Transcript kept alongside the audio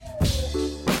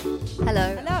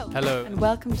Hello. Hello. Hello. And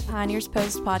welcome to Pioneers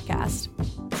Post podcast.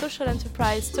 Social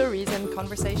enterprise stories and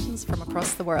conversations from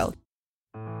across the world.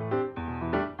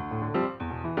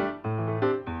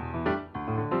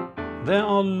 There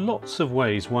are lots of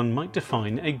ways one might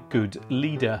define a good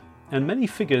leader, and many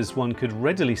figures one could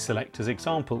readily select as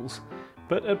examples.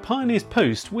 But at Pioneers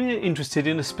Post, we're interested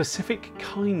in a specific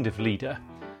kind of leader.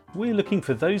 We're looking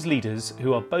for those leaders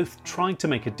who are both trying to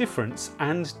make a difference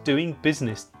and doing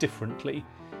business differently.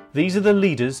 These are the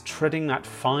leaders treading that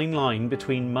fine line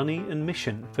between money and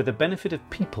mission for the benefit of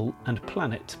people and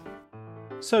planet.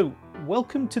 So,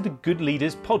 welcome to the Good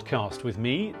Leaders podcast with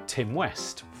me, Tim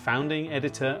West, founding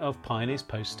editor of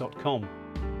pioneerspost.com.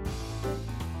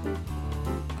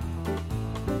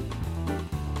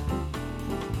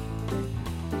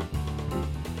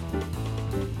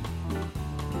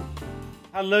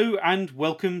 Hello and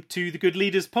welcome to the Good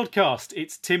Leaders podcast.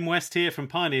 It's Tim West here from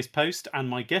Pioneers Post and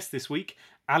my guest this week,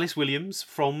 Alice Williams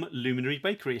from Luminary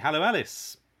Bakery. Hello,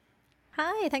 Alice.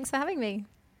 Hi, thanks for having me.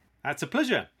 That's a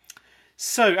pleasure.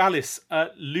 So, Alice,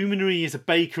 Luminary is a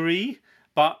bakery,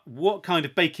 but what kind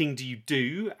of baking do you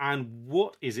do and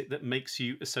what is it that makes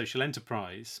you a social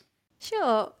enterprise?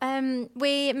 Sure.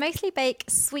 We mostly bake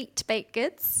sweet baked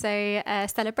goods, so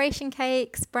celebration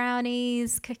cakes,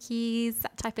 brownies, cookies,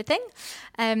 that type of thing.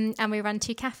 And we run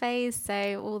 2 cafes,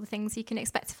 so all the things you can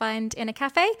expect to find in a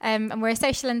cafe. And we're a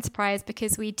social enterprise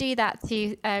because we do that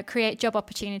to create job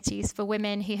opportunities for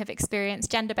women who have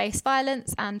experienced gender-based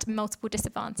violence and multiple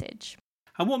disadvantage.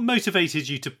 And what motivated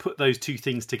you to put those 2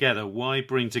 things together? Why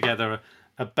bring together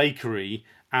a bakery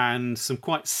and some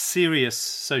quite serious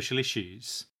social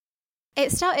issues?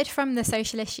 It started from the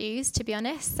social issues, to be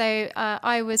honest. So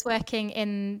I was working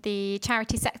in the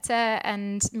charity sector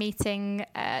and meeting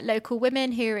local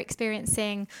women who were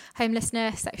experiencing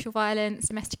homelessness, sexual violence,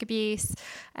 domestic abuse,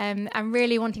 and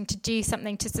really wanting to do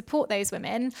something to support those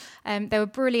women. There were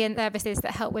brilliant services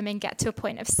that help women get to a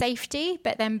point of safety,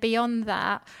 but then beyond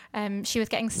that, she was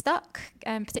getting stuck,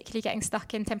 particularly getting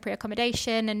stuck in temporary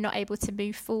accommodation and not able to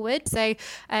move forward. So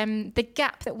the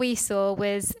gap that we saw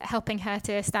was helping her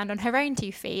to stand on her own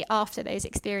 2 feet after those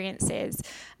experiences,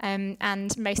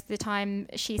 and most of the time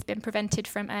she's been prevented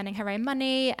from earning her own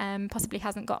money, possibly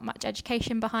hasn't got much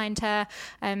education behind her,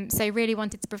 so really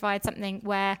wanted to provide something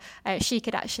where she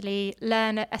could actually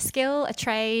learn a skill, a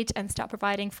trade, and start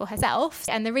providing for herself.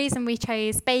 And the reason we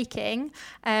chose baking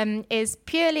is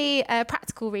purely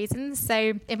practical reasons.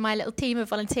 So in my little team of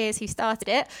volunteers who started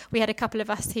it, we had a couple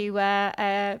of us who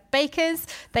were bakers.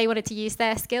 They wanted to use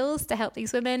their skills to help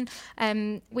these women.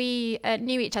 We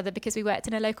knew each other because we worked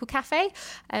in a local cafe.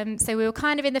 So we were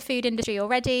kind of in the food industry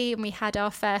already, and we had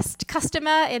our first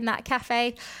customer in that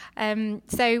cafe.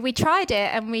 So we tried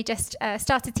it, and we just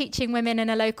started teaching women in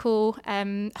a local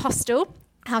hostel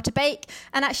how to bake.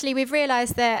 And actually we've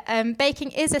realised that baking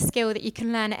is a skill that you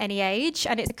can learn at any age,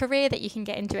 and it's a career that you can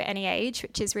get into at any age,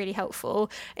 which is really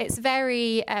helpful. It's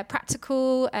very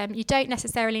practical. You don't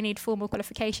necessarily need formal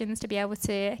qualifications to be able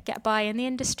to get by in the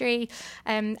industry.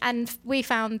 And we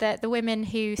found that the women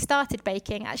who started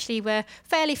baking actually were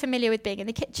fairly familiar with being in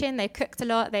the kitchen. They've cooked a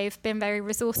lot. They've been very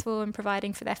resourceful in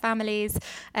providing for their families.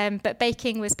 But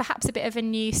baking was perhaps a bit of a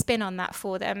new spin on that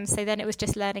for them. So then it was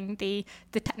just learning the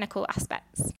technical aspects.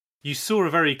 You saw a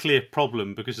very clear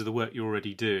problem because of the work you're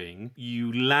already doing.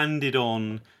 You landed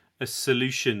on a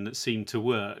solution that seemed to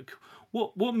work.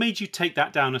 What made you take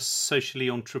that down a socially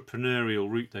entrepreneurial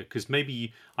route, though? Because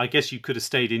I guess you could have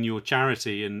stayed in your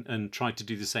charity and tried to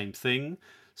do the same thing.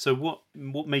 So what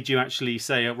made you actually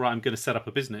say, right, I'm going to set up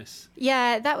a business?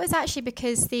 Yeah, that was actually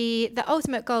because the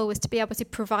ultimate goal was to be able to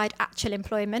provide actual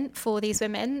employment for these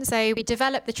women. So we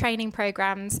developed the training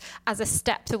programs as a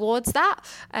step towards that.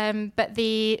 But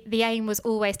the aim was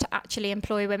always to actually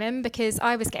employ women, because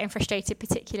I was getting frustrated,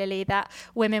 particularly that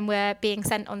women were being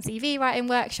sent on CV writing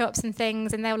workshops and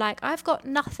things, and they were like, I've got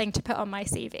nothing to put on my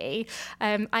CV.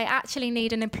 I actually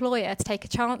need an employer to take a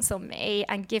chance on me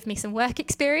and give me some work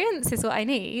experience is what I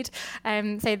need.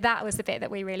 So that was the bit that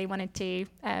we really wanted to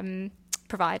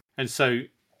provide. And so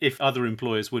if other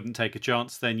employers wouldn't take a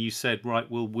chance, then you said, right,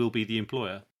 we'll be the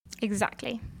employer.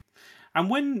 Exactly. And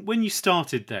when you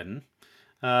started then,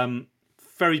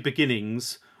 very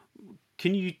beginnings,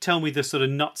 can you tell me the sort of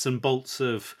nuts and bolts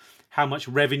of how much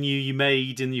revenue you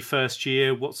made in your first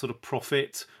year, what sort of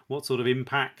profit, what sort of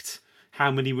impact,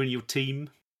 how many were in your team?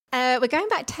 We're going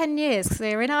back 10 years because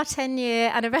we're in our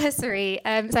 10-year anniversary.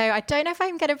 So I don't know if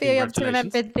I'm going to be able to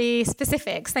remember the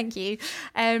specifics. Thank you.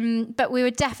 But we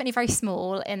were definitely very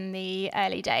small in the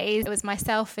early days. It was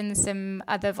myself and some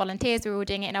other volunteers. We were all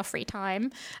doing it in our free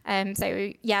time.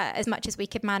 So yeah, as much as we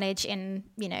could manage in,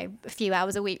 a few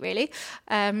hours a week, really.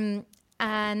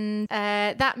 And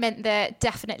that meant that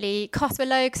definitely costs were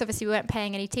low because obviously we weren't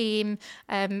paying any team.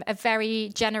 A very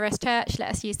generous church let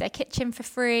us use their kitchen for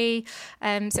free.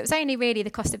 So it was only really the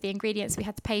cost of the ingredients we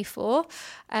had to pay for.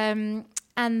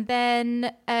 And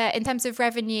then in terms of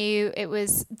revenue, it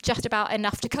was just about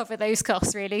enough to cover those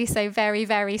costs, really. So very,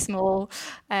 very small.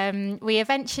 We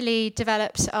eventually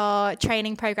developed our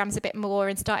training programs a bit more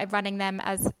and started running them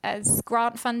as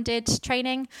grant-funded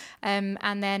training,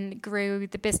 and then grew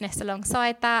the business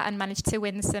alongside that and managed to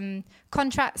win some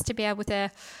contracts to be able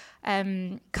to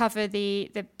cover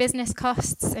the business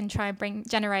costs and try and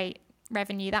generate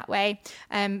revenue that way.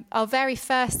 Our very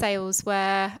first sales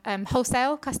were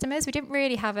wholesale customers. We didn't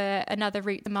really have another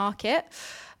route to market.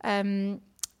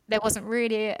 There wasn't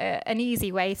really an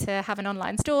easy way to have an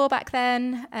online store back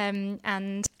then.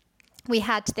 And we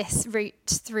had this route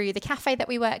through the cafe that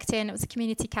we worked in. It was a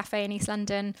community cafe in East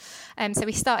London. So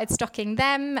we started stocking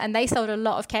them and they sold a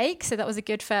lot of cake. So that was a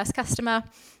good first customer.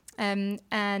 And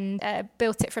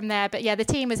built it from there. But yeah, the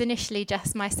team was initially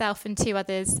just myself and two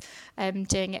others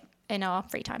doing it in our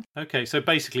free time. Okay, so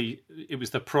basically it was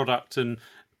the product and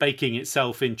baking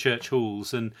itself in church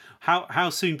halls. And how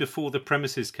soon before the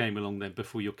premises came along then,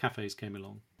 before your cafes came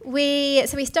along? We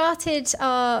started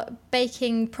our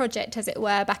baking project, as it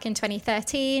were, back in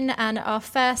 2013, and our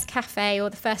first cafe or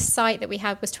the first site that we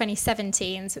had was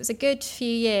 2017. So it was a good few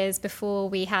years before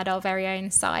we had our very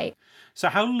own site. So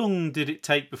how long did it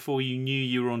take before you knew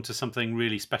you were onto something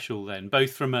really special then,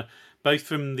 both from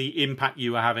the impact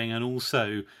you were having and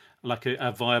also like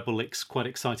a viable, quite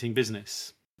exciting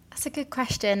business? That's a good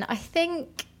question. I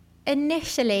think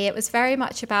initially it was very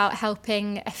much about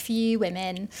helping a few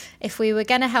women. If we were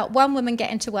going to help one woman get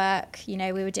into work, we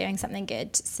were doing something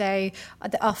good. So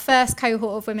our first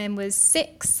cohort of women was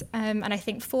 6, and I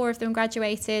think 4 of them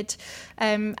graduated.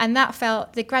 And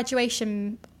that the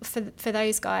graduation for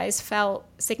those guys felt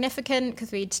significant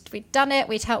because we'd done it.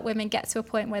 We'd helped women get to a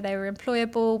point where they were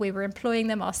employable. We were employing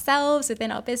them ourselves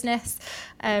within our business.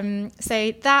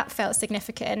 So that felt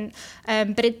significant.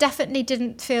 But it definitely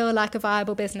didn't feel like a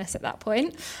viable business at that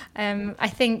point. I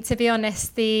think, to be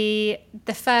honest, the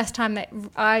first time that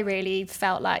I really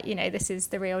felt like, this is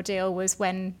the real deal was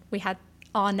when we had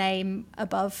our name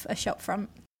above a shop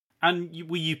front. And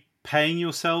were you paying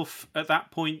yourself at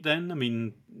that point then? I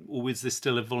mean, or was this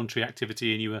still a voluntary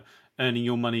activity and you were earning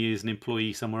your money as an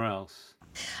employee somewhere else?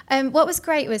 What was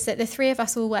great was that the 3 of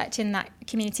us all worked in that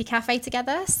community cafe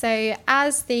together. So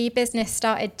as the business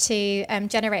started to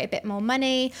generate a bit more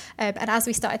money, and as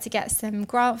we started to get some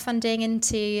grant funding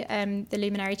into the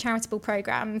Luminary charitable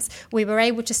programs, we were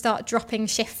able to start dropping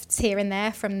shifts here and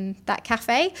there from that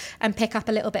cafe and pick up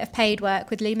a little bit of paid work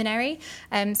with Luminary.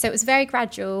 So it was very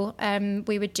gradual.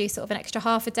 We would do sort of an extra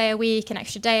half a day a week, an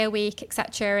extra day a week,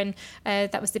 etc. And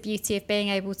that was the beauty of being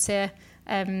able to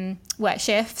work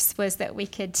shifts, was that we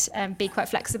could be quite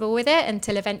flexible with it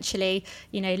until eventually,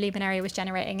 Luminary was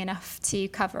generating enough to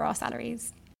cover our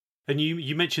salaries. And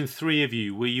you mentioned 3 of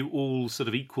you. Were you all sort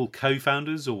of equal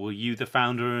co-founders, or were you the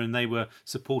founder and they were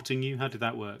supporting you? How did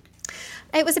that work?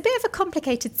 It was a bit of a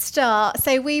complicated start.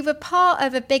 So we were part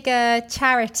of a bigger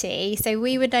charity. So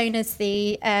we were known as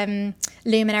the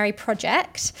Luminary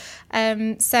Project.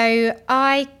 So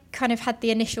I kind of had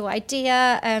the initial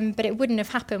idea, but it wouldn't have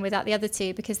happened without the other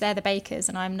 2 because they're the bakers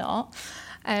and I'm not.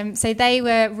 So they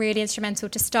were really instrumental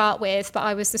to start with, but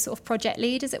I was the sort of project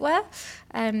lead, as it were.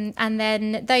 And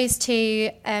then those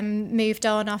 2 moved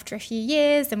on after a few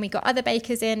years and we got other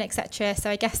bakers in, etc. So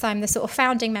I guess I'm the sort of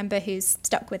founding member who's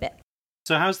stuck with it.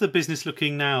 So how's the business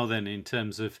looking now then in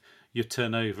terms of your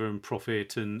turnover and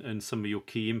profit and some of your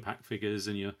key impact figures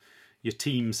and your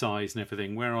team size and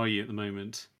everything? Where are you at the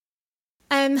moment?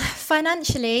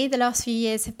 Financially, the last few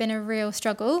years have been a real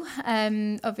struggle.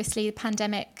 Obviously, the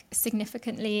pandemic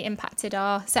significantly impacted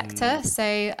our sector.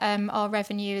 So our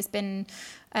revenue has been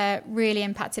really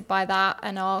impacted by that,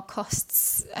 and our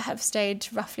costs have stayed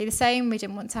roughly the same. We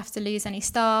didn't want to have to lose any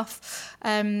staff,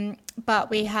 but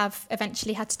we have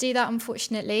eventually had to do that,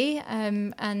 unfortunately,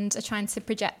 and are trying to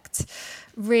project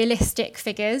realistic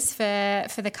figures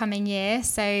for the coming year.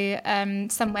 So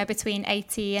somewhere between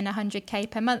 80 and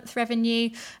 100k per month revenue,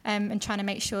 and trying to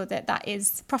make sure that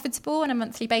is profitable on a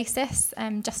monthly basis,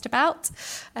 just about.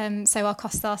 So our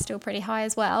costs are still pretty high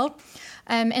as well.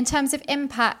 In terms of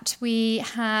impact, we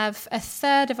have a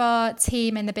third of our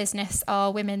team in the business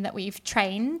are women that we've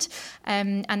trained,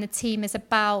 and the team is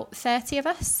about 30 of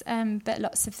us, but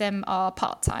lots of them are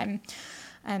part-time.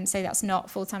 So that's not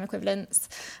full-time equivalents.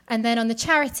 And then on the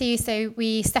charity, so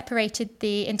we separated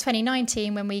in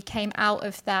 2019, when we came out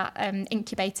of that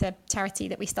incubator charity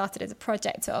that we started as a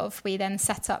project of, we then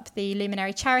set up the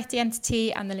Luminary charity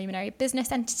entity and the Luminary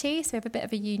business entity. So we have a bit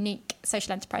of a unique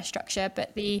social enterprise structure,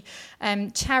 but the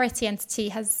charity entity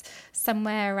has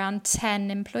somewhere around 10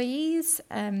 employees,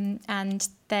 and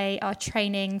they are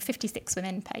training 56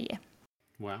 women per year.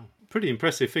 Wow. Pretty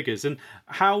impressive figures. And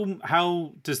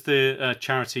how does the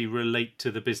charity relate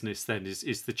to the business then?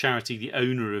 Is the charity the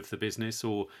owner of the business,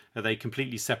 or are they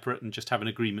completely separate and just have an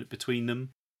agreement between them?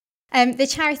 The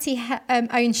charity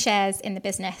owns shares in the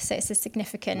business, so it's a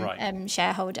significant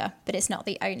shareholder, but it's not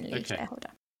the only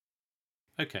shareholder.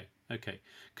 Okay.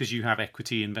 Because you have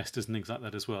equity investors and things like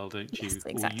that as well, don't you? Yes,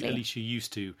 exactly. Or at least you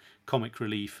used to. Comic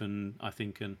Relief and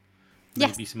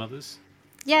maybe some others.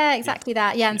 Yeah, exactly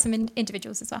that. Yeah, and some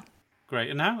individuals as well. Great.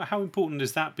 And how important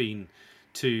has that been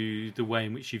to the way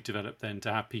in which you've developed then,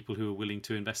 to have people who are willing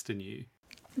to invest in you?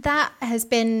 That has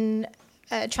been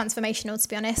transformational, to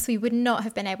be honest. We would not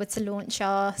have been able to launch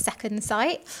our second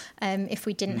site if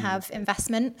we didn't have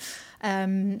investment.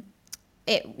 We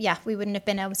wouldn't have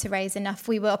been able to raise enough.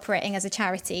 We were operating as a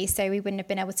charity, so we wouldn't have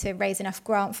been able to raise enough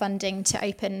grant funding to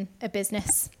open a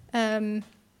business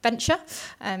venture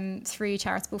through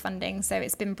charitable funding. So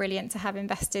it's been brilliant to have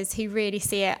investors who really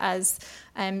see it as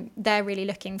they're really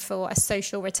looking for a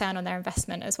social return on their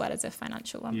investment as well as a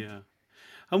financial one. Yeah.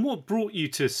 And what brought you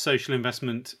to social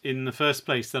investment in the first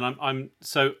place? Then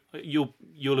so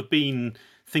you'll have been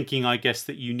thinking, I guess,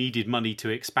 that you needed money to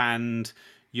expand.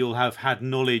 You'll have had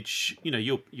knowledge,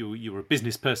 you're a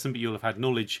business person, but you'll have had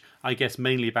knowledge, I guess,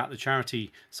 mainly about the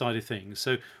charity side of things.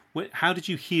 So how did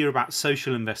you hear about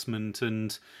social investment,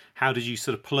 and how did you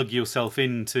sort of plug yourself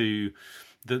into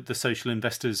the social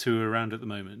investors who are around at the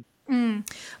moment?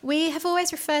 We have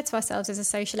always referred to ourselves as a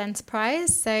social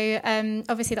enterprise. So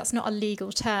obviously that's not a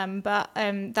legal term, but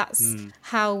that's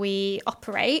how we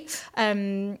operate.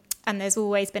 And there's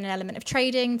always been an element of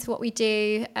trading to what we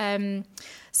do.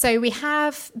 So we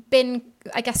have been,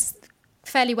 I guess,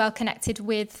 fairly well connected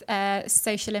with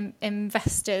social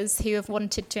investors who have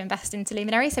wanted to invest into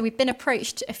Luminary. So we've been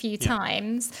approached a few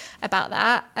times about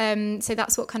that. So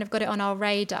that's what kind of got it on our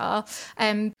radar.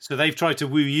 So they've tried to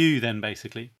woo you then,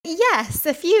 basically? Yes,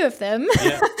 a few of them.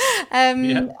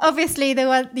 Obviously,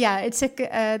 it took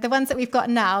the ones that we've got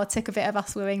now took a bit of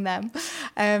us wooing them,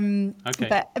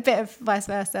 but a bit of vice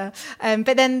versa.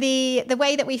 But then the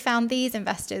way that we found these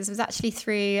investors was actually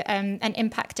through an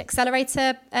Impact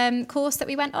Accelerator course that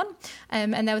we went on,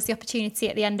 and there was the opportunity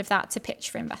at the end of that to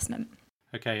pitch for investment.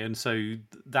 Okay, and so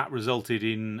that resulted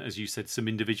in, as you said, some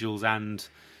individuals and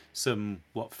some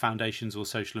foundations or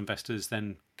social investors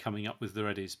then coming up with the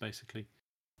readies, basically.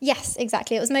 Yes,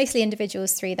 exactly. It was mostly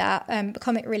individuals through that.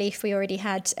 Comic Relief, we already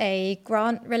had a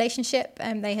grant relationship.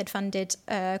 They had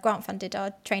grant funded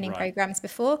our training programs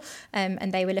before,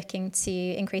 and they were looking to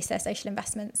increase their social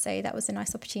investment. So that was a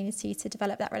nice opportunity to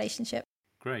develop that relationship.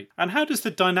 Great. And how does the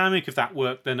dynamic of that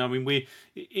work then? I mean,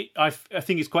 I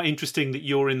think it's quite interesting that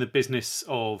you're in the business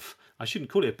of, I shouldn't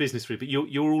call it a business really, but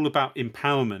you're all about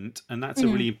empowerment, and that's a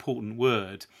really important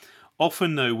word.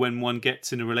 Often though, when one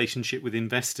gets in a relationship with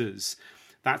investors,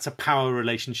 that's a power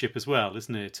relationship as well,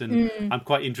 isn't it? And I'm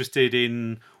quite interested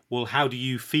in, how do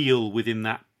you feel within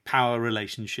that power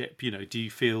relationship? Do you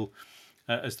feel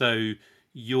as though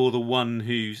you're the one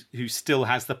who still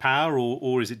has the power,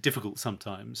 or is it difficult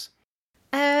sometimes?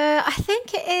 I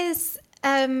think it is.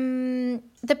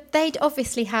 They'd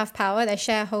obviously have power. They're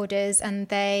shareholders, and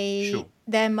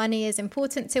their money is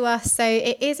important to us. So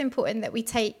it is important that we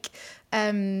take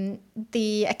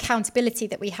the accountability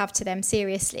that we have to them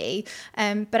seriously.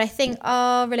 But I think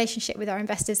our relationship with our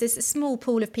investors is a small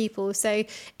pool of people, so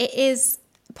it is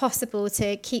possible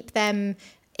to keep them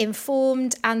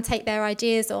informed and take their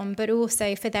ideas on, but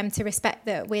also for them to respect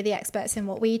that we're the experts in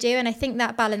what we do. And I think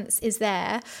that balance is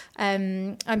there.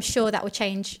 I'm sure that will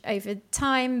change over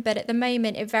time, but at the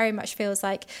moment it very much feels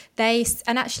like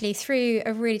and actually through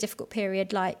a really difficult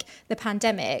period like the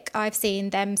pandemic, I've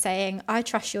seen them saying, I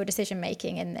trust your decision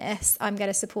making in this, I'm going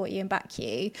to support you and back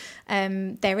you.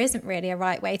 There isn't really a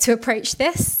right way to approach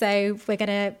this, so we're going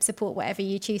to support whatever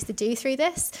you choose to do through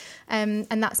this. And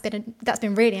that's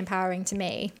been really empowering to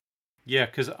me. Yeah,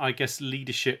 because I guess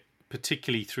leadership,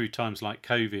 particularly through times like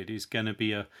COVID, is going to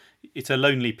be it's a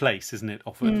lonely place, isn't it,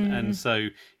 often? And so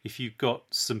if you've got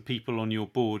some people on your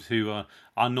board who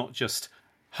are not just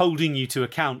holding you to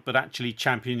account, but actually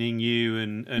championing you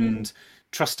and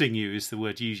trusting you is the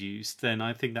word you used, then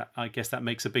I guess that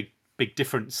makes a big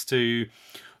difference to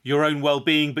your own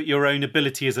well-being, but your own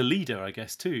ability as a leader, I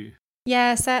guess, too.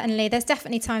 Yeah, certainly. There's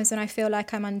definitely times when I feel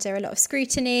like I'm under a lot of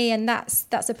scrutiny, and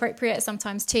that's appropriate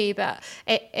sometimes too, but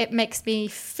it makes me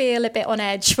feel a bit on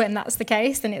edge when that's the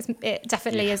case, and it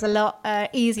definitely is a lot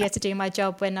easier to do my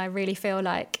job when I really feel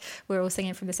like we're all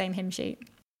singing from the same hymn sheet.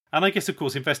 And I guess, of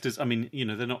course, investors, I mean,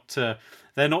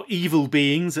 they're not evil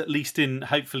beings, at least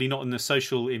hopefully not in the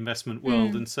social investment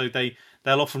world. And so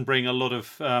they'll often bring a lot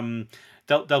of,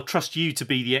 they'll trust you to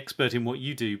be the expert in what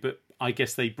you do, but I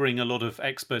guess they bring a lot of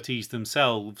expertise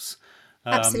themselves.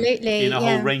 Absolutely. In a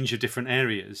whole range of different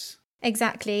areas.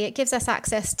 Exactly. It gives us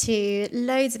access to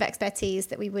loads of expertise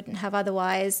that we wouldn't have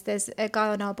otherwise. There's a guy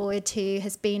on our board who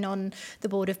has been on the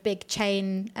board of big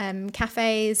chain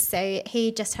cafes. So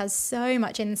he just has so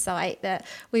much insight that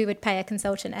we would pay a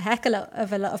consultant a heck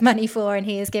of a lot of money for, and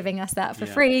he is giving us that for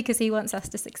free because he wants us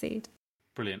to succeed.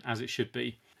 Brilliant, as it should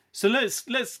be. So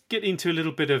let's get into a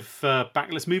little bit of back.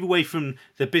 Let's move away from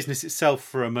the business itself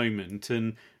for a moment.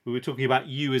 And we were talking about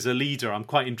you as a leader. I'm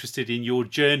quite interested in your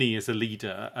journey as a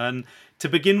leader. And to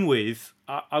begin with,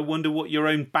 I wonder what your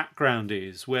own background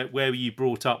is. Where were you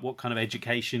brought up? What kind of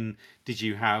education did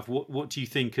you have? What do you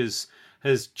think has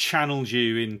channeled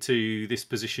you into this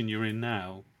position you're in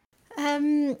now?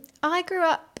 I grew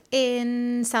up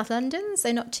in South London,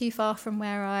 so not too far from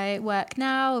where I work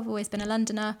now. I've always been a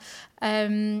Londoner.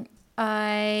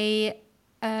 I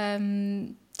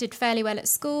did fairly well at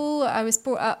school. I was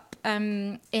brought up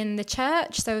in the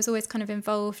church, so I was always kind of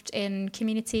involved in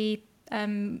community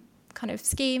kind of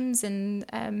schemes and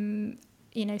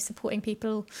supporting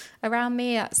people around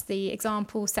me. That's the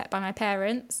example set by my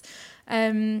parents.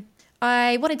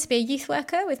 I wanted to be a youth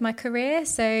worker with my career,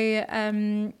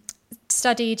 so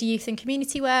studied youth and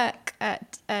community work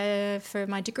for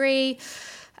my degree,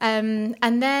 and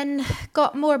then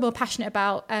got more and more passionate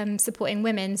about supporting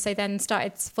women. So then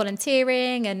started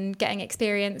volunteering and getting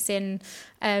experience in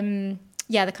the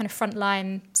kind of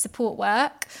frontline support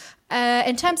work.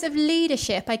 In terms of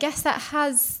leadership, I guess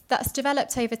that's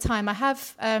developed over time. I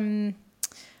have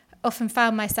often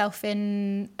found myself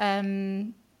in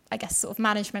sort of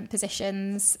management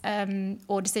positions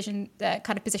or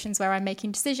kind of positions where I'm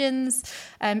making decisions.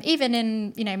 Even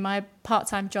in, my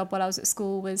part-time job while I was at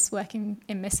school was working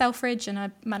in Miss Selfridge, and I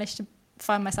managed to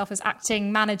find myself as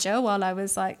acting manager while I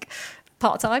was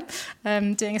part-time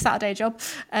doing a Saturday job.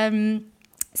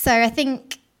 So I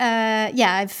think,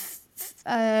 I've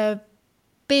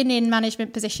been in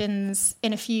management positions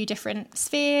in a few different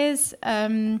spheres.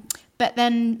 But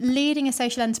then leading a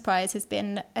social enterprise has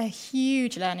been a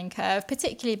huge learning curve,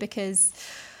 particularly because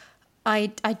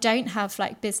I don't have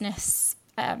business.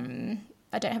 I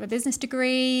don't have a business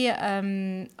degree.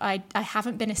 I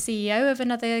haven't been a CEO of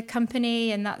another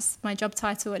company, and that's my job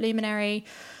title at Luminary.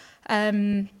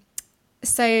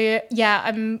 So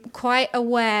I'm quite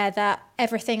aware that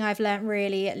everything I've learnt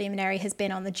really at Luminary has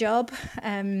been on the job.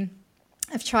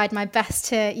 I've tried my best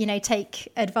to,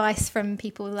 take advice from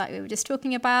people like we were just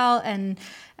talking about, and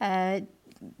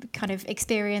kind of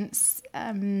experience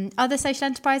other social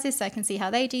enterprises so I can see how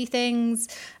they do things.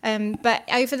 But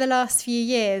over the last few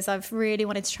years, I've really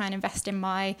wanted to try and invest in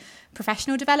my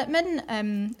professional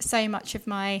development. So much of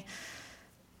my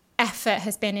effort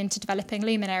has been into developing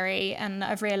Luminary, and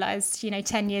I've realised,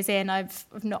 10 years in, I've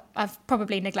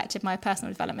probably neglected my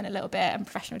personal development a little bit and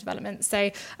professional development. So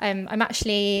I'm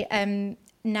actually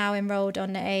now enrolled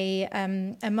on a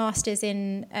master's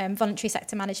in voluntary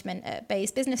sector management at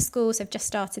Bayes Business School. So I've just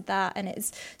started that, and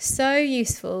it's so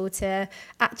useful to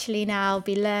actually now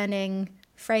be learning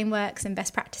frameworks and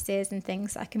best practices and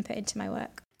things I can put into my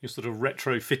work. You're sort of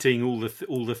retrofitting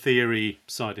all the theory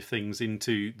side of things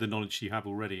into the knowledge you have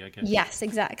already, I guess. Yes,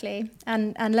 exactly.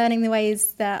 And learning the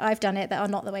ways that I've done it that are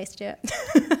not the ways to do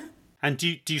it. And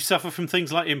do you suffer from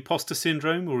things like imposter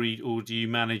syndrome, or do you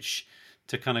manage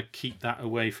to kind of keep that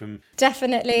away from?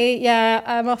 Definitely, yeah.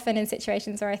 I'm often in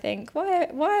situations where I think, why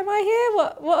am I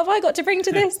here? What have I got to bring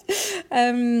to this?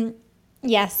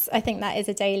 Yes, I think that is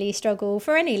a daily struggle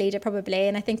for any leader probably,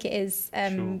 and I think it is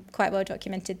quite well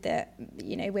documented that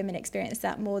women experience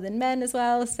that more than men as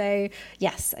well. So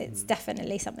yes, it's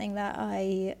definitely something that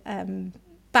I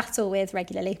battle with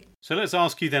regularly. So let's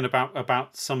ask you then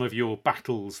about some of your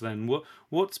battles then.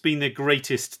 What's been the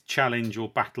greatest challenge or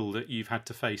battle that you've had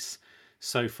to face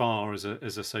so far as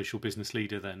a social business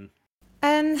leader then?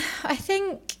 I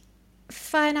think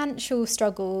financial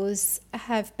struggles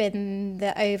have been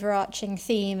the overarching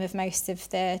theme of most of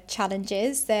the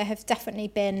challenges. There have definitely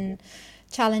been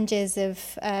challenges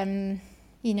of,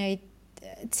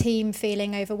 team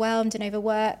feeling overwhelmed and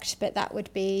overworked, but that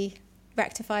would be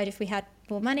rectified if we had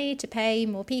more money to pay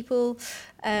more people.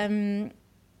 There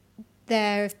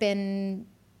have been,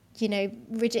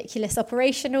 ridiculous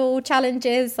operational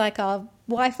challenges, like our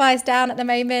Wi-Fi's down at the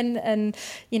moment, and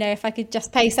if I could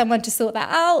just pay someone to sort that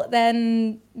out,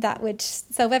 then that would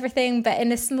solve everything. But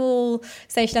in a small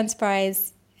social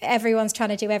enterprise, everyone's trying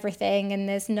to do everything, and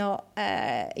there's not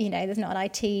there's not an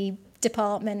IT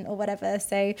department or whatever.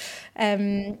 So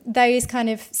those kind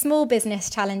of small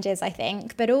business challenges, I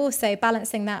think, but also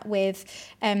balancing that with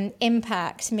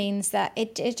impact means that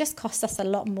it just costs us a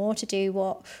lot more to do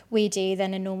what we do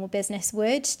than a normal business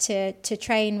would, to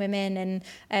train women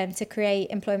and to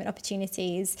create employment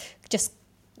opportunities. Just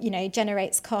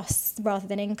generates costs rather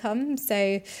than income.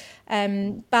 So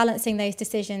balancing those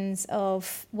decisions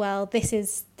of, well, this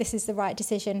is the right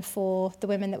decision for the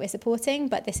women that we're supporting,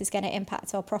 but this is going to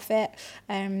impact our profit.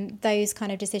 Those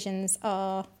kind of decisions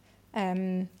are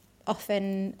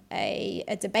often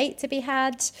a debate to be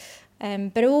had.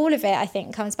 But all of it, I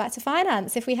think, comes back to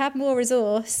finance. If we had more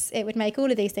resource, it would make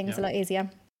all of these things a lot easier.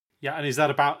 Yeah, and is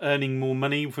that about earning more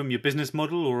money from your business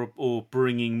model, or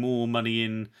bringing more money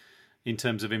in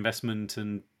terms of investment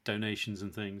and donations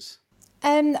and things?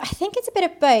 I think it's a bit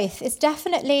of both. It's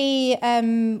definitely,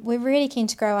 we're really keen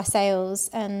to grow our sales,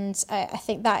 and I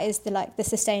think that is the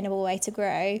sustainable way to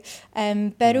grow.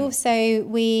 But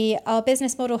also our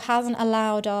business model hasn't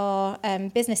allowed our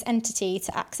business entity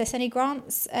to access any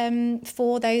grants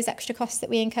for those extra costs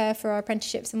that we incur for our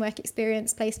apprenticeships and work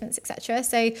experience placements, etc.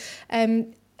 So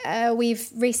we've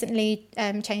recently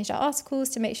changed our articles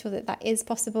to make sure that is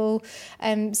possible.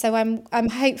 So I'm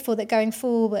hopeful that going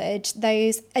forward,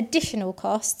 those additional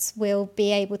costs will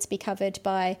be able to be covered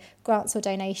by grants or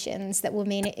donations that will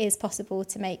mean it is possible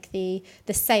to make the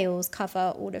sales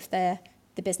cover all of the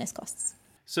business costs.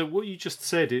 So what you just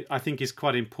said, I think, is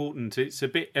quite important. It's a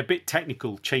bit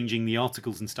technical, changing the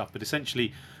articles and stuff, but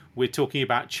essentially we're talking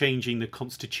about changing the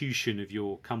constitution of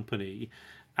your company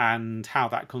and how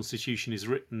that constitution is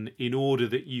written in order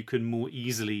that you can more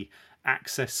easily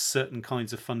access certain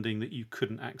kinds of funding that you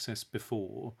couldn't access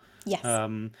before. Yes.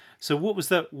 So what was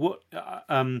that?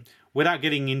 Without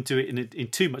getting into it in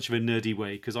too much of a nerdy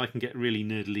way, because I can get really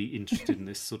nerdily interested in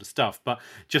this sort of stuff, but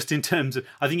just in terms of,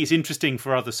 I think it's interesting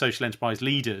for other social enterprise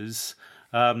leaders,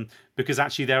 because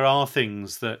actually there are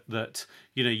things that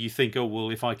you think, oh well,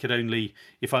 if I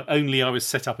only I was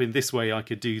set up in this way, I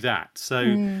could do that. So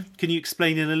can you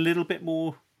explain in a little bit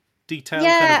more detail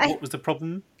what was the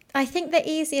problem? I think the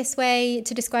easiest way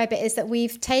to describe it is that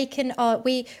we've taken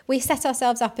we set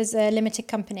ourselves up as a limited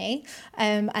company,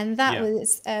 and that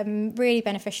was really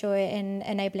beneficial in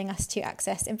enabling us to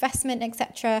access investment,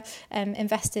 etc.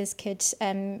 Investors could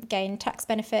gain tax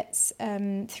benefits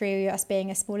through us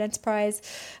being a small enterprise.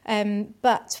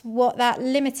 But what that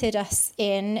limited us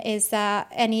in is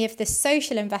that any of the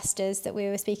social investors that we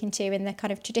were speaking to in the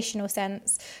kind of traditional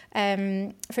sense,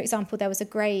 for example, there was a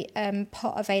great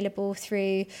pot available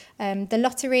through the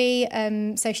lottery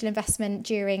social investment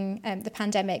during the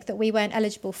pandemic that we weren't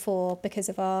eligible for because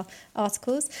of our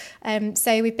articles.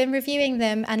 So we've been reviewing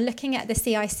them and looking at the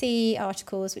CIC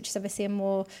articles, which is obviously a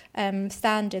more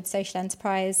standard social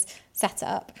enterprise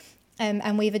setup.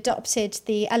 And we've adopted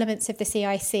the elements of the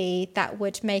CIC that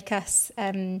would make us,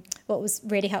 what was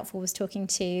really helpful was talking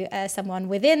to someone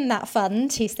within that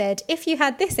fund who said, if you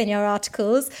had this in your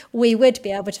articles, we would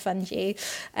be able to fund you,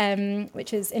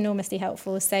 which was enormously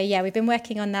helpful. So yeah, we've been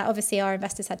working on that. Obviously our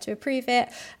investors had to approve it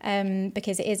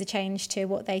because it is a change to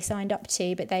what they signed up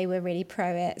to, but they were really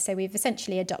pro it. So we've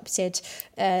essentially adopted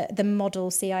the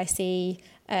model CIC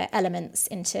elements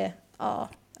into our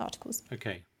articles.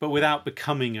 Okay, but without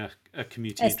becoming a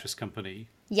community interest company.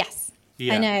 Yes,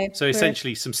 yeah. I know. So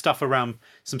essentially, some stuff around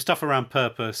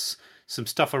purpose, some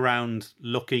stuff around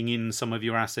locking in some of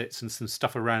your assets, and some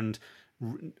stuff around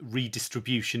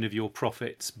redistribution of your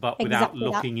profits, but without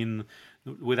locking in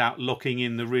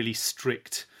the really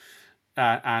strict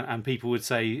and people would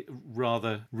say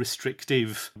rather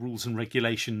restrictive rules and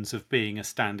regulations of being a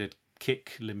standard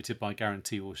KIC limited by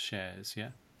guarantee or shares. Yeah.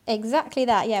 Exactly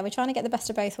that. Yeah, we're trying to get the best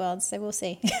of both worlds, so we'll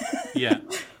see. Yeah.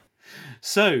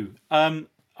 So I'm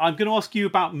going to ask you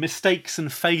about mistakes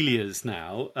and failures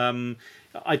now.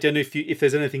 I don't know if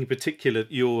there's anything in particular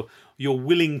you're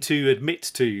willing to admit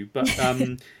to, but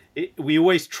we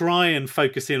always try and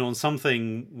focus in on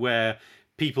something where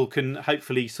people can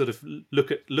hopefully sort of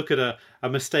look at a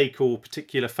mistake or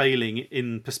particular failing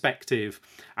in perspective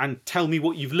and tell me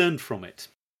what you've learned from it.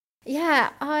 Yeah,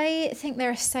 I think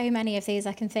there are so many of these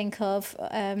I can think of,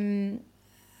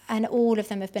 and all of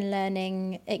them have been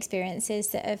learning experiences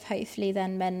that have hopefully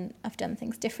then meant I've done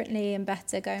things differently and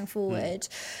better going forward.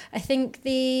 I think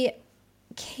the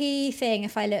key thing,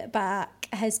 if I look back,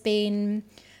 has been,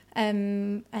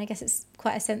 I guess it's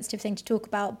quite a sensitive thing to talk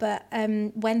about, but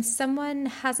when someone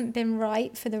hasn't been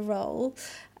right for the role,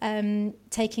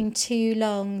 taking too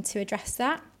long to address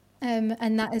that.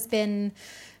 And that has been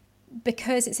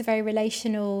because it's a very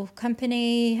relational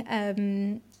company,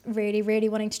 really, really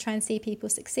wanting to try and see people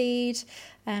succeed,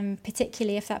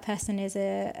 particularly if that person is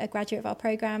a graduate of our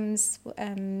programs.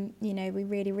 We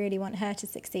really, really want her to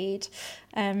succeed.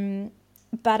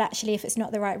 But actually, if it's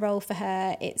not the right role for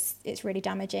her, it's really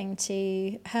damaging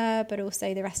to her, but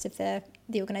also the rest of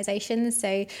the organisation.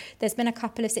 So there's been a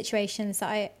couple of situations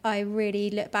that I really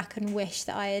look back and wish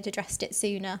that I had addressed it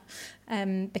sooner,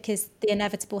 because the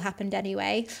inevitable happened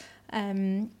anyway,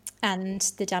 and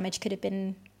the damage could have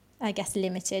been, I guess,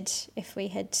 limited if we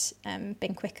had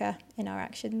been quicker in our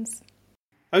actions.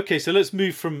 Okay, so let's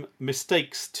move from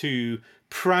mistakes to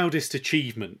proudest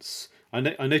achievements. I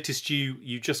noticed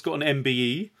you just got an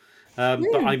MBE,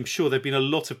 but I'm sure there've been a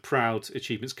lot of proud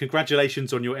achievements.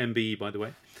 Congratulations on your MBE, by the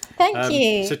way. Thank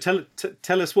you. So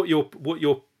tell us what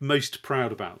you're most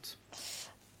proud about.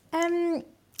 I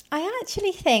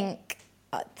actually think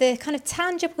the kind of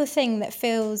tangible thing that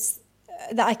feels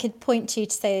that I could point to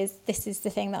say this is the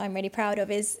thing that I'm really proud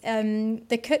of is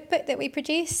the cookbook that we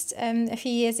produced a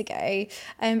few years ago. I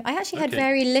actually had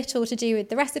very little to do with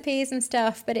the recipes and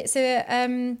stuff, but it's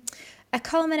a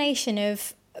culmination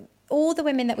of all the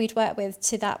women that we'd worked with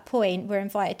to that point were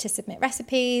invited to submit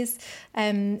recipes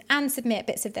and submit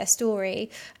bits of their story.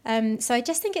 So I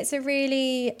just think it's a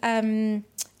really,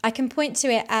 I can point to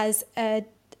it as a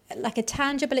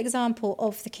tangible example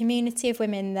of the community of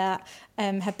women that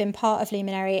have been part of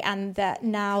Luminary and that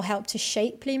now help to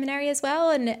shape Luminary as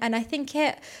well. And I think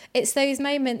it's those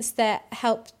moments that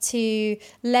help to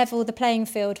level the playing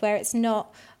field where it's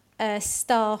not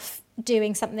staff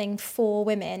doing something for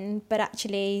women, but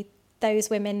actually those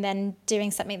women then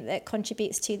doing something that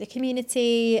contributes to the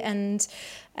community and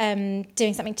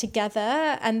doing something together.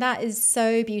 And that is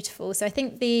so beautiful. So I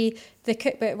think the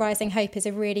cookbook Rising Hope is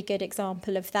a really good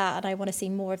example of that. And I want to see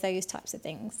more of those types of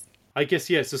things. I guess,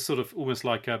 it's a sort of almost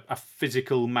like a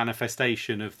physical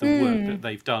manifestation of the work that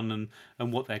they've done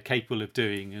and what they're capable of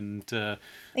doing and the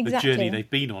journey they've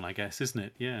been on, I guess, isn't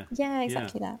it? Yeah. Yeah,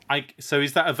 exactly that. So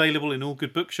is that available in all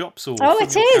good bookshops? Or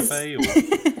it is. Cafe or...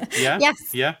 Yeah?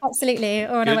 Yes, yeah, absolutely.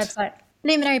 Or on our website,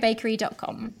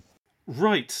 luminarybakery.com.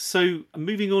 Right. So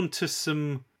moving on to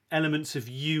some elements of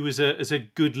you as a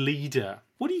good leader.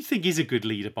 What do you think is a good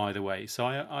leader, by the way? So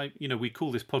I we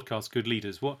call this podcast Good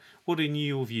Leaders. What in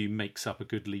your view makes up a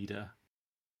good leader?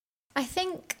 I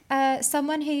think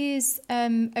someone who's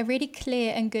a really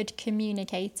clear and good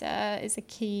communicator is a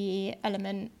key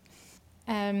element.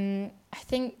 I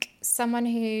think someone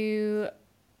who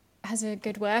has a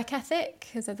good work ethic,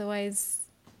 because otherwise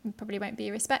probably won't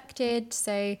be respected.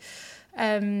 So,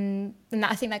 and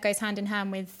I think that goes hand in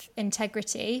hand with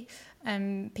integrity.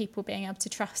 People being able to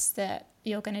trust that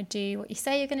you're going to do what you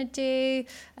say you're going to do,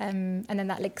 and then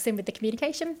that links in with the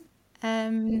communication.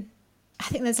 I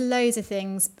think there's loads of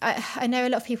things. I know a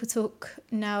lot of people talk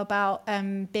now about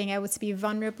being able to be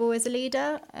vulnerable as a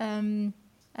leader, and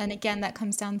again that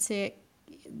comes down to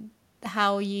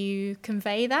how you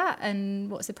convey that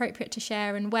and what's appropriate to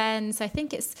share and when. So I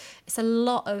think it's a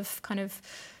lot of kind of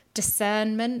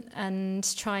discernment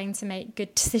and trying to make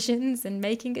good decisions and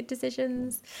making good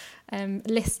decisions,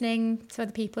 listening to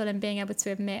other people and being able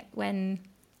to admit when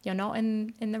you're not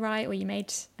in the right or you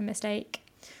made a mistake.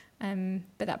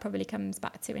 But that probably comes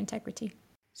back to integrity.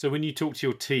 So when you talk to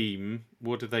your team,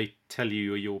 what do they tell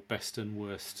you are your best and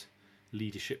worst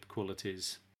leadership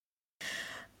qualities?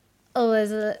 Oh,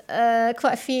 there's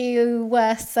quite a few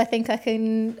worsts I think I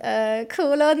can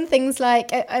call on. Things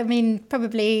like, I mean,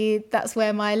 probably that's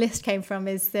where my list came from,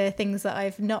 is the things that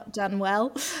I've not done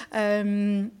well.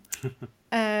 Knowing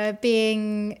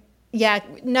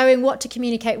what to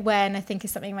communicate when, I think,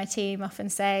 is something my team often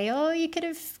say, oh, you could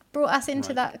have brought us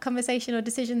into that conversation or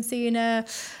decision sooner.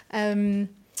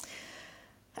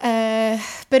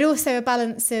 But also a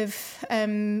balance of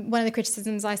one of the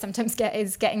criticisms I sometimes get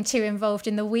is getting too involved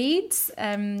in the weeds.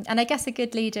 And I guess a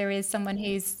good leader is someone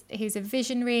who's a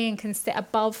visionary and can sit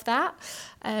above that.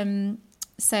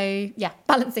 So yeah,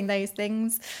 balancing those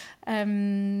things.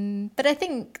 But I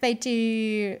think they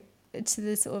do, to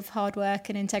the sort of hard work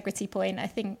and integrity point, I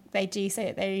think they do say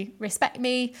that they respect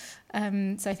me.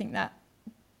 So I think that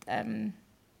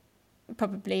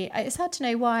probably, it's hard to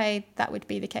know why that would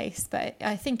be the case, but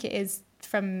I think it is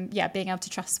from being able to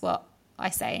trust what I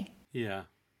say. Yeah,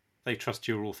 they trust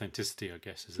your authenticity, I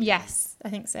guess, isn't it? Yes, I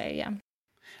think so. Yeah.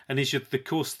 And is the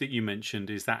course that you mentioned,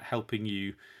 is that helping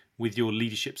you with your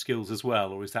leadership skills as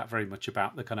well, or is that very much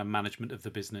about the kind of management of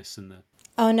the business and the?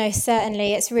 Oh no,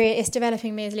 certainly it's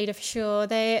developing me as a leader for sure.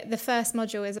 The first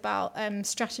module is about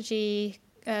strategy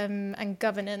and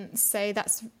governance, so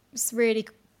it's really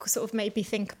sort of made me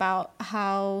think about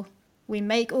how we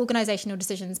make organisational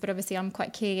decisions, but obviously I'm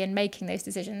quite key in making those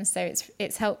decisions, so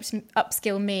it's helped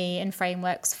upskill me in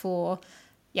frameworks for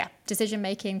decision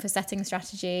making, for setting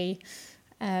strategy,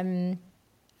 and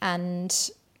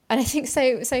I think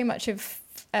so much of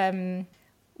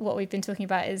what we've been talking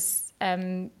about is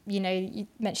you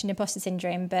mentioned imposter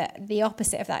syndrome, but the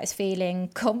opposite of that is feeling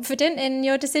confident in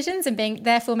your decisions and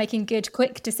therefore making good,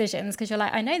 quick decisions because you're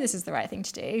like, I know this is the right thing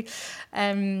to do.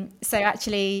 So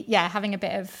actually, having a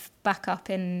bit of backup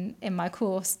in my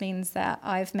course means that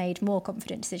I've made more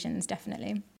confident decisions,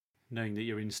 definitely. Knowing that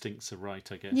your instincts are right,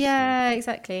 I guess. Yeah,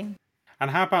 exactly. And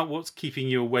how about what's keeping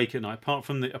you awake at night? Apart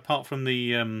from the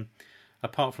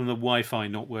Wi-Fi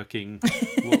not working,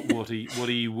 what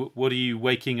are you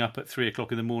waking up at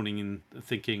 3:00 in the morning and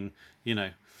thinking?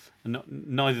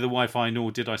 Neither the Wi-Fi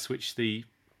nor did I switch the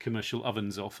commercial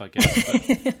ovens off, I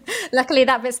guess. But... Luckily,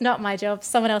 that bit's not my job.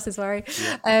 Someone else's worry.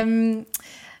 Yeah.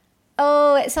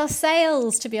 It's our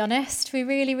sales, to be honest. We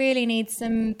really, really need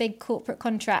some big corporate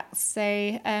contracts.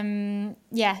 So,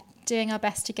 doing our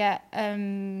best to get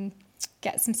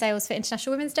some sales for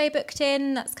International Women's Day booked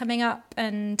in. That's coming up,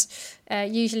 and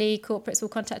usually corporates will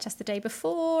contact us the day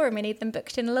before, and we need them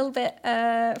booked in a little bit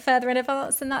further in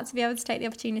advance than that to be able to take the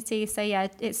opportunity. So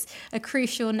it's a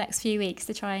crucial next few weeks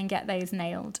to try and get those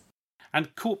nailed.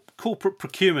 And corporate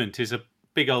procurement is a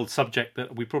big old subject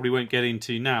that we probably won't get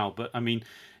into now, but I mean,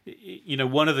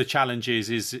 one of the challenges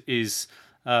is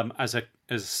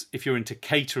as if you're into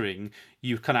catering,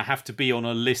 you kind of have to be on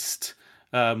a list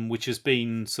which has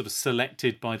been sort of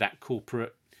selected by that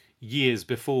corporate years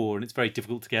before, and it's very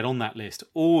difficult to get on that list.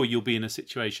 Or you'll be in a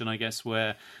situation, I guess,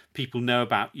 where people know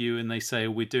about you and they say,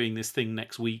 we're doing this thing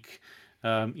next week.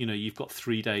 You've got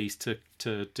 3 days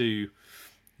to do,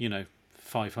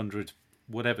 500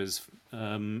 whatevers,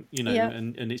 and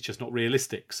it's just not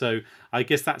realistic. So I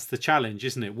guess that's the challenge,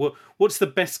 isn't it? What's the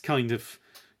best kind of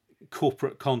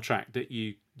corporate contract that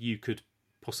you could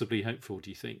possibly hope for, do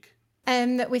you think?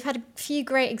 We've had a few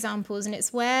great examples, and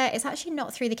it's where it's actually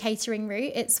not through the catering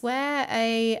route. It's where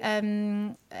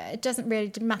it doesn't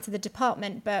really matter the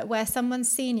department, but where someone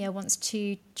senior wants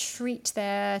to treat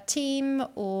their team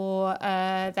or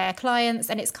their clients,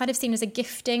 and it's kind of seen as a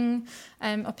gifting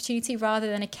opportunity rather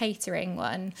than a catering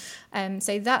one.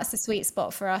 So that's the sweet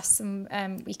spot for us,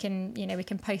 and we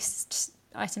can post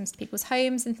items to people's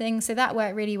homes and things, so that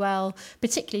worked really well,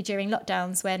 particularly during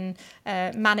lockdowns when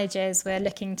managers were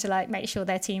looking to make sure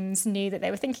their teams knew that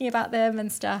they were thinking about them and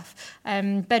stuff,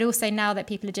 but also now that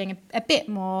people are doing a bit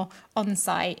more on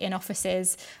site in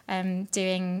offices,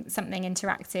 doing something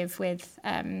interactive with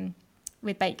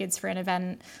baked goods for an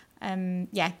event,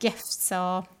 gifts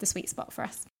are the sweet spot for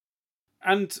us.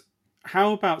 And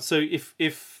how about, so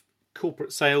if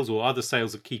corporate sales or other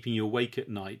sales are keeping you awake at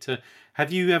night, have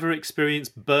you ever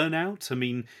experienced burnout? I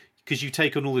mean, because you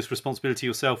take on all this responsibility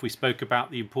yourself, we spoke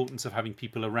about the importance of having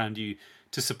people around you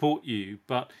to support you,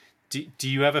 but do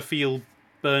you ever feel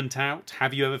burnt out?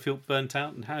 Have you ever felt burnt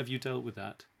out, and how have you dealt with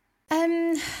that?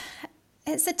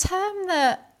 It's a term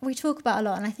that we talk about a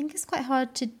lot, and I think it's quite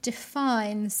hard to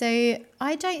define. So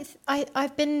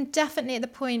I've been definitely at the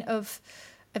point of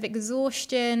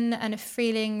exhaustion and of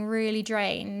feeling really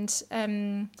drained. I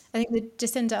think the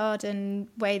Jacinda Ardern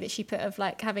way that she put of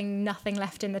having nothing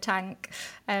left in the tank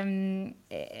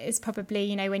is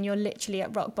probably, when you're literally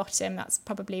at rock bottom, that's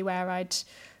probably where I'd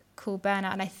call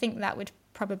burnout. And I think that would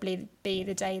probably be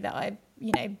the day that I,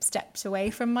 stepped away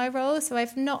from my role. So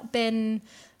I've not been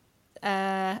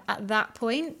at that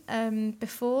point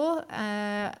before.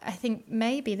 I think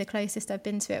maybe the closest I've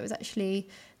been to it was actually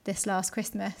this last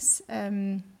Christmas,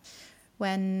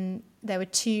 when there were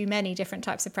too many different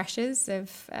types of pressures,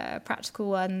 of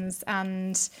practical ones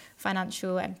and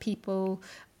financial, and people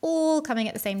all coming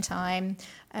at the same time.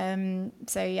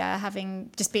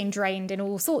 Having just been drained in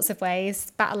all sorts of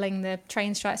ways, battling the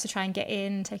train strikes to try and get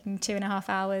in, taking 2.5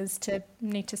 hours to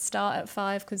need to start at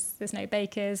 5 because there's no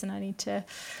bakers and I need to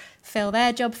fill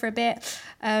their job for a bit.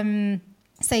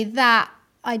 So that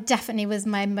I definitely was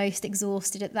my most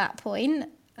exhausted at that point.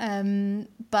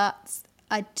 But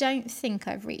I don't think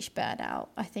I've reached burnout.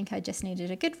 I think I just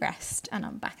needed a good rest and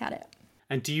I'm back at it.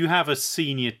 And do you have a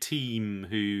senior team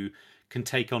who can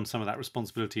take on some of that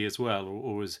responsibility as well?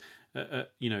 Or is,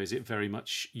 is it very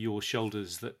much your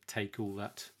shoulders that take all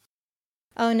that?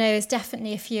 Oh no, there's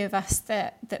definitely a few of us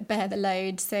that bear the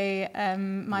load. So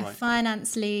my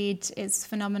finance lead is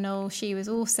phenomenal. She was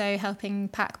also helping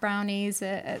pack brownies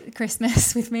at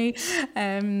Christmas with me,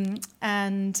 and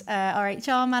our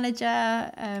HR manager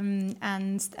and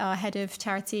our head of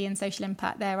charity and social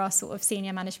impact. They're our sort of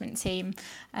senior management team.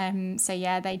 So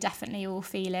yeah, they definitely all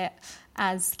feel it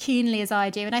as keenly as I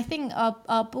do. And I think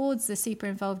our boards are super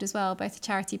involved as well, both the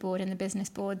charity board and the business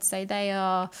board. So they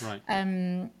are...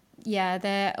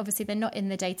 they're not in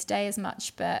the day-to-day as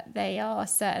much, but they are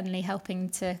certainly helping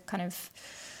to kind of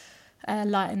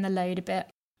lighten the load a bit.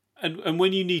 And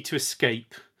when you need to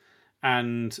escape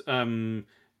and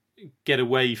get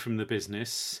away from the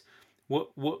business,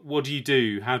 what do you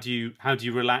do? How do you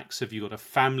relax? Have you got a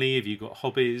family? Have you got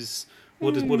hobbies?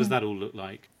 What does that all look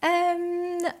like?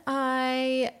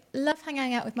 I love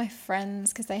hanging out with my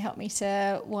friends because they help me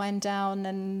to wind down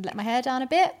and let my hair down a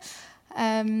bit.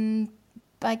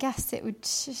 But I guess it would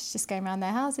just going around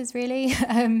their houses, really.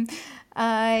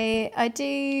 I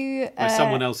do... Where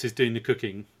someone else is doing the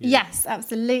cooking. Yeah. Yes,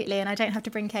 absolutely, and I don't have to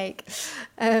bring cake.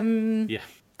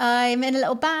 I'm in a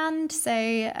little band, so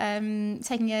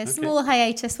taking a small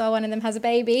hiatus while one of them has a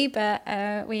baby, but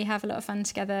we have a lot of fun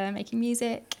together making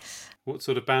music. What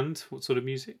sort of band? What sort of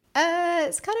music?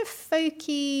 It's kind of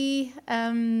folky,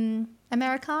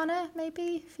 Americana,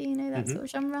 maybe, if you know that sort of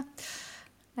genre.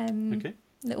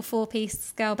 Little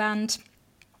 4-piece girl band.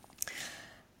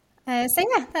 So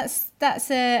yeah, that's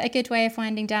a good way of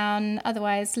winding down.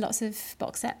 Otherwise, lots of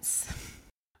box sets.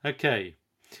 Okay,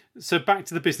 so back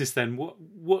to the business then.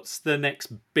 What's the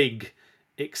next big,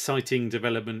 exciting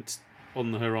development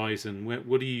on the horizon?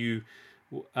 What do you?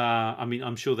 I mean,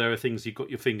 I'm sure there are things you've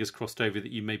got your fingers crossed over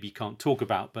that you maybe can't talk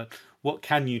about. But what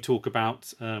can you talk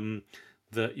about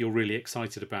that you're really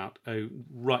excited about?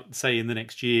 Say in the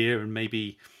next year, and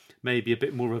maybe a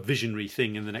bit more of a visionary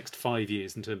thing in the next 5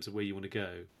 years in terms of where you want to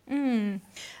go?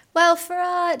 Well, for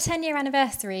our 10-year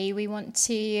anniversary, we want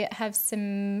to have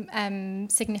some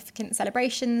significant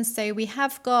celebrations. So we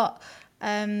have got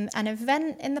an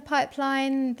event in the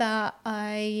pipeline that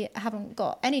I haven't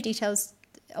got any details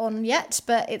on yet,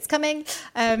 but it's coming.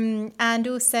 And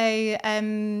also,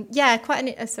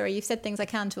 sorry, you've said things I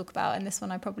can talk about, and this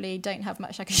one I probably don't have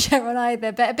much I can share on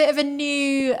either, but a bit of a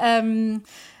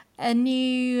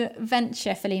new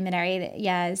venture for Luminary that,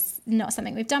 is not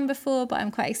something we've done before, but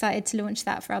I'm quite excited to launch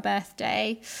that for our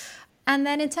birthday. And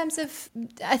then in terms of,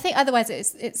 I think otherwise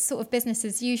it's sort of business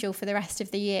as usual for the rest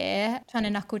of the year, trying to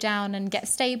knuckle down and get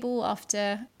stable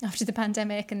after the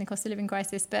pandemic and the cost of living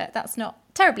crisis, but that's not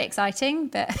terribly exciting.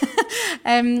 But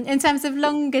in terms of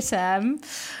longer term,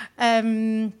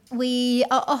 we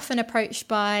are often approached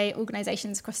by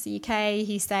organisations across the UK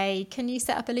who say, can you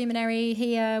set up a Luminary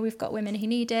here? We've got women who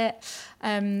need it.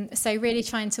 So really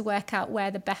trying to work out where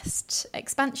the best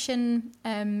expansion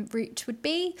route would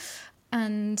be.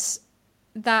 And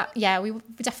that, we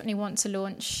definitely want to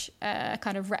launch a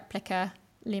kind of replica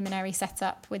Luminary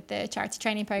setup with the charity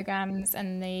training programs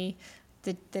and the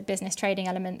business trading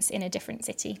elements in a different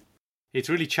city. It's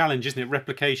really challenge, isn't it?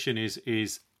 Replication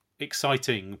is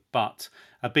exciting, but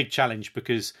a big challenge,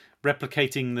 because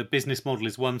replicating the business model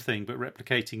is one thing, but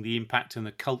replicating the impact and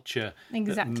the culture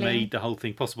that made the whole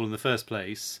thing possible in the first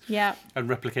place, and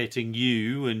replicating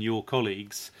you and your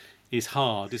colleagues is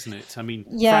hard, isn't it? I mean,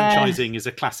 franchising is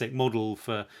a classic model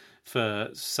for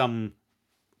some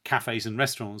cafes and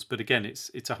restaurants, but again,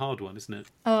 it's a hard one, isn't it?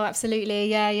 Oh, absolutely.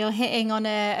 Yeah, you're hitting on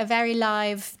a very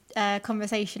live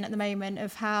conversation at the moment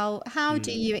of how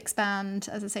do you expand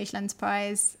as a social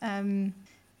enterprise.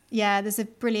 There's a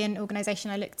brilliant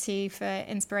organisation I look to for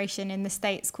inspiration in the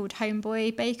States called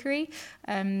Homeboy Bakery.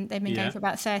 They've been going for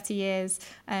about 30 years,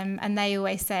 and they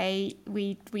always say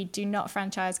we do not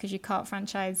franchise because you can't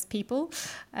franchise people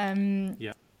and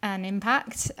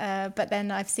impact. But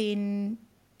then I've seen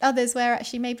others where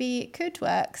actually maybe it could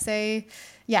work. So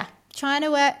trying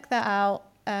to work that out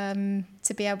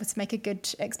to be able to make a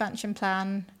good expansion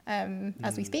plan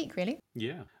as we speak, really.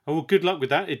 Yeah. Oh, well, good luck with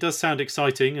that. It does sound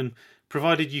exciting, and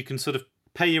provided you can sort of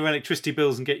pay your electricity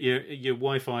bills and get your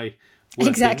Wi-Fi working,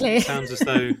 exactly. It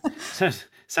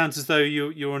sounds as though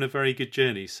you're on a very good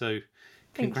journey. So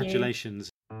congratulations.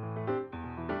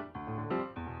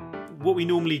 What we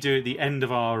normally do at the end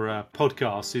of our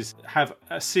podcast is have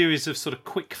a series of sort of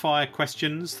quick fire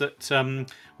questions that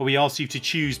where we ask you to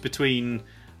choose between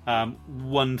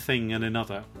one thing and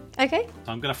another. Okay.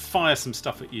 So I'm going to fire some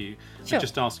stuff at you. Sure. And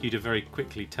just ask you to very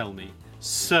quickly tell me.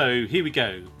 So here we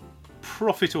go.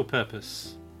 Profit or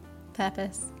purpose?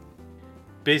 Purpose.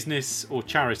 Business or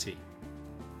charity?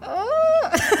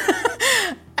 It's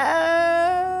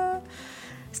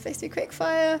supposed to be quick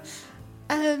fire.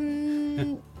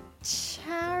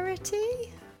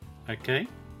 Charity? Okay.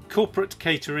 Corporate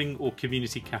catering or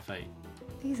community cafe?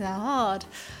 These are hard.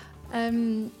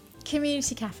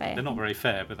 Community cafe. They're not very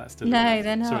fair, but that's still... No,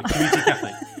 they're not. Sorry, community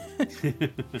cafe.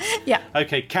 Yeah.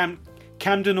 Okay,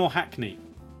 Camden or Hackney?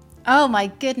 Oh my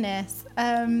goodness.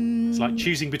 It's like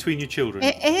choosing between your children.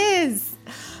 It is.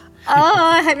 Oh,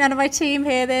 I hope none of my team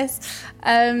hear this.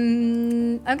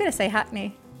 I'm going to say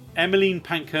Hackney. Emmeline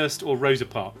Pankhurst or Rosa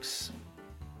Parks?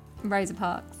 Rosa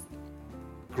Parks.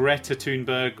 Greta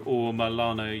Thunberg or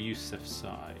Malala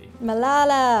Yousafzai?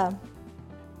 Malala.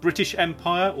 British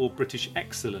Empire or British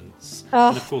Excellence? Oh.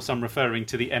 And of course I'm referring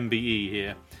to the MBE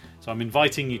here. So I'm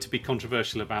inviting you to be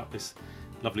controversial about this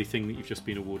lovely thing that you've just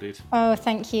been awarded. Oh,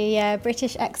 thank you. Yeah,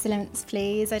 British Excellence,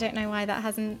 please. I don't know why that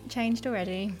hasn't changed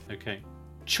already. Okay.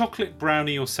 Chocolate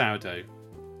brownie or sourdough?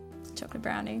 Chocolate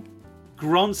brownie.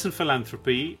 Grants and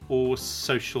philanthropy or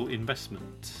social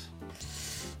investment?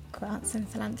 Grants and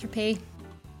philanthropy.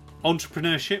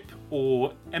 Entrepreneurship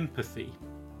or empathy?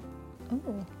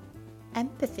 Oh,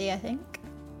 empathy, I think.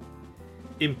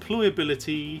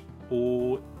 Employability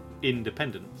or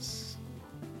independence?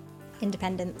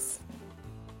 Independence.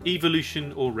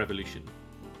 Evolution or revolution?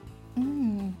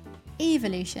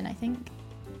 Evolution, I think.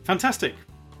 Fantastic.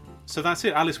 So that's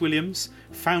it. Alice Williams,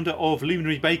 founder of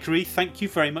Luminary Bakery. Thank you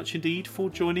very much indeed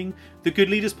for joining the Good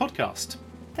Leaders podcast.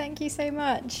 Thank you so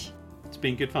much. It's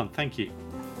been good fun. Thank you.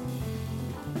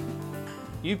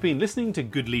 You've been listening to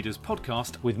Good Leaders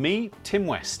podcast with me, Tim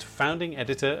West, founding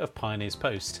editor of Pioneers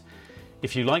Post.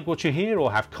 If you like what you hear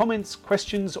or have comments,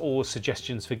 questions or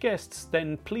suggestions for guests,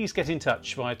 then please get in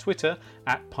touch via Twitter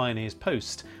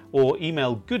 @PioneersPost or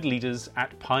email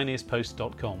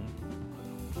goodleaders@pioneerspost.com.